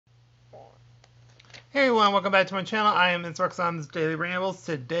Hey everyone, welcome back to my channel. I am Instructs on this Daily Rambles.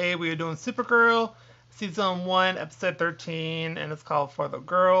 Today we are doing Supergirl, Season 1, Episode 13, and it's called For the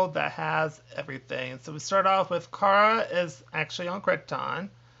Girl That Has Everything. So we start off with Kara is actually on Krypton,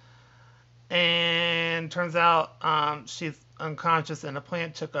 and turns out she's unconscious and a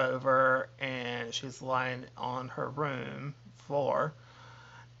plant took over, and she's lying on her room floor.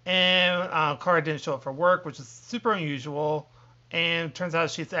 And Kara didn't show up for work, which is super unusual, and turns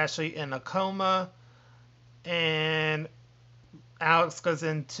out she's actually in a coma. And Alex goes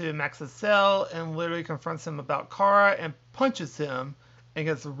into Max's cell and literally confronts him about Kara and punches him and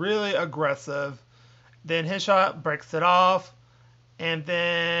gets really aggressive. Then Henshaw breaks it off, and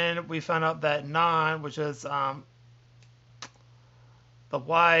then we find out that Nan, which is the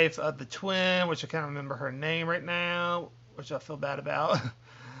wife of the twin, which I can't remember her name right now, which I feel bad about.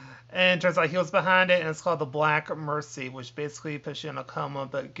 And it turns out he was behind it, and it's called the Black Mercy, which basically puts you in a coma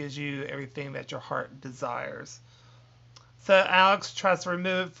but gives you everything that your heart desires. So Alex tries to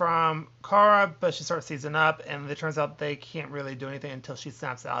remove it from Kara, but she starts seizing up, and it turns out they can't really do anything until she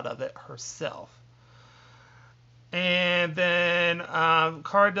snaps out of it herself. And then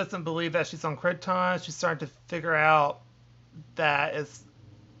Kara doesn't believe that she's on Krypton. She's starting to figure out that it's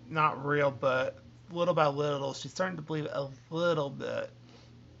not real, but little by little, she's starting to believe it a little bit.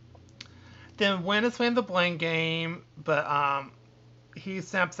 Then Wynn is playing the blame game, but he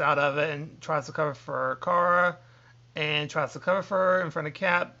snaps out of it and tries to cover for Kara and tries to cover for her in front of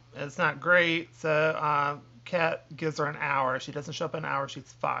Kat. It's not great, so Kat gives her an hour. If she doesn't show up in an hour,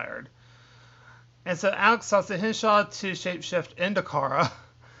 she's fired. And so Alex talks to Henshaw to shapeshift into Kara.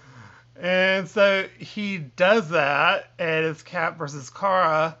 And so he does that, and it's Kat versus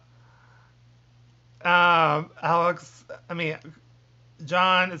Kara.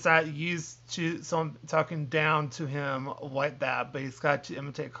 John is not used to someone talking down to him like that, but he's got to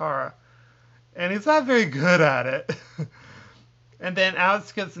imitate Kara. And he's not very good at it. And then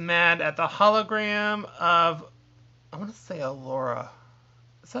Alex gets mad at the hologram of, I want to say Alora.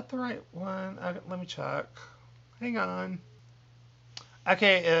 Is that the right one? Let me check. Hang on.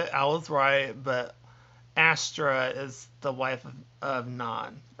 Okay, I was right, but Astra is the wife of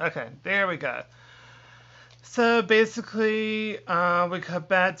Nan. Okay, there we go. So basically, we cut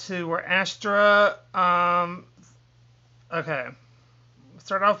back to where Astra. Okay,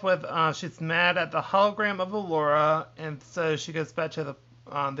 start off with she's mad at the hologram of Allura, and so she goes back to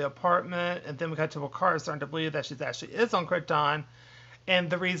the apartment, and then we cut to Wakara starting to believe that she's actually is on Krypton, and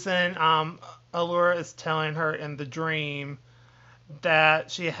the reason Allura is telling her in the dream that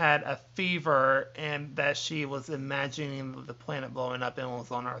she had a fever and that she was imagining the planet blowing up and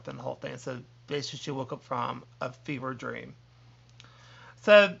was on Earth and the whole thing. So basically, she woke up from a fever dream.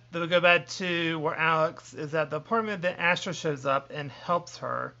 So then we go back to where Alex is at the apartment. Then Astra shows up and helps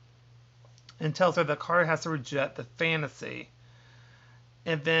her and tells her that Kara has to reject the fantasy.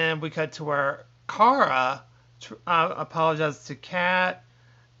 And then we cut to where Kara apologizes to Kat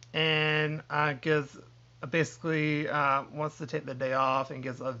and gives basically wants to take the day off and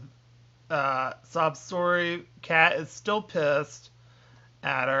gives a sob story. Kat is still pissed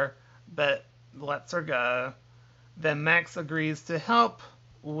at her, but lets her go. Then Max agrees to help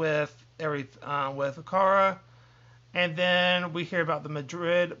with with Kara, and then we hear about the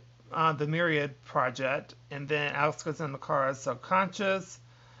Myriad project, and then Alex goes into Kara's subconscious,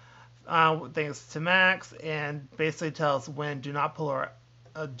 thanks to Max, and basically tells Wynn do not pull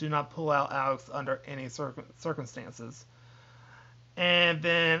out Alex under any circumstances. And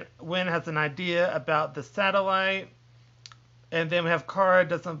then Wynn has an idea about the satellite. And then we have Kara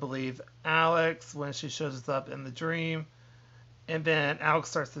doesn't believe Alex when she shows up in the dream. And then Alex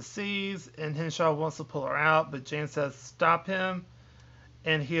starts to seize, and Henshaw wants to pull her out, but Jane says stop him,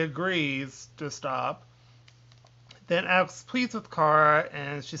 and he agrees to stop. Then Alex pleads with Kara,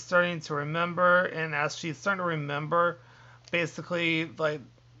 and she's starting to remember, and as she's starting to remember, basically, like,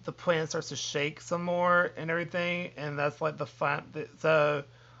 the planet starts to shake some more and everything, and that's like the fun. So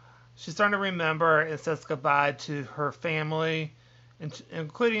she's starting to remember and says goodbye to her family,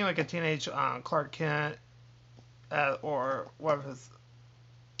 including like a teenage Clark Kent or what was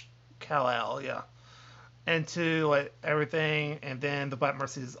Kal-El, yeah, and to like everything. And then the Black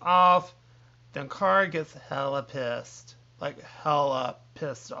Mercy is off. Then Kara gets hella pissed, like hella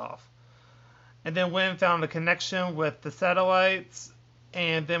pissed off. And then Wynn found a connection with the satellites.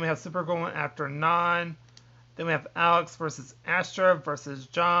 And then we have Supergirl going after Nan. Then we have Alex versus Astra versus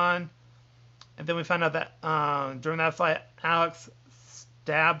John. And then we find out that during that fight, Alex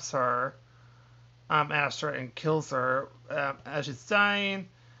stabs her, Astra, and kills her as she's dying.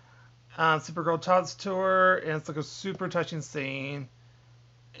 Supergirl talks to her, and it's like a super touching scene.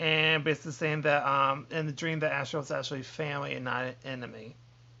 and basically saying that in the dream that Astro was actually family and not an enemy.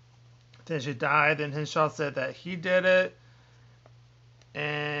 Then she died, and Henshaw said that he did it,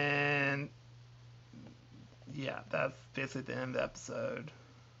 and yeah, that's basically the end of the episode,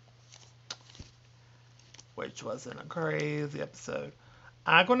 which wasn't a crazy episode.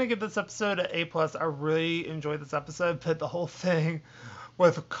 I'm going to give this episode an A+. I really enjoyed this episode, but the whole thing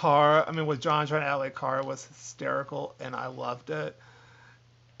with with John trying to act like Kara was hysterical, and I loved it.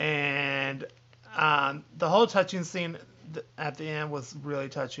 And the whole touching scene at the end was really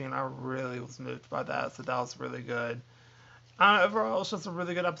touching. I really was moved by that, so that was really good. Overall, it was just a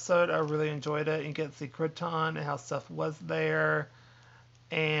really good episode. I really enjoyed it, and get to see Krypton and how stuff was there.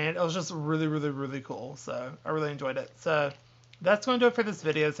 And it was just really, really, really cool. So I really enjoyed it. So that's going to do it for this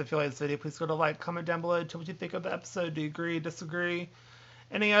video. So if you like this video, please go to like, comment down below, tell what you think of the episode. Do you agree, disagree?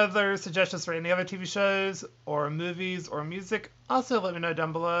 Any other suggestions for any other TV shows or movies or music? Also let me know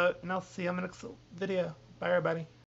down below, and I'll see you on the next video. Bye, everybody.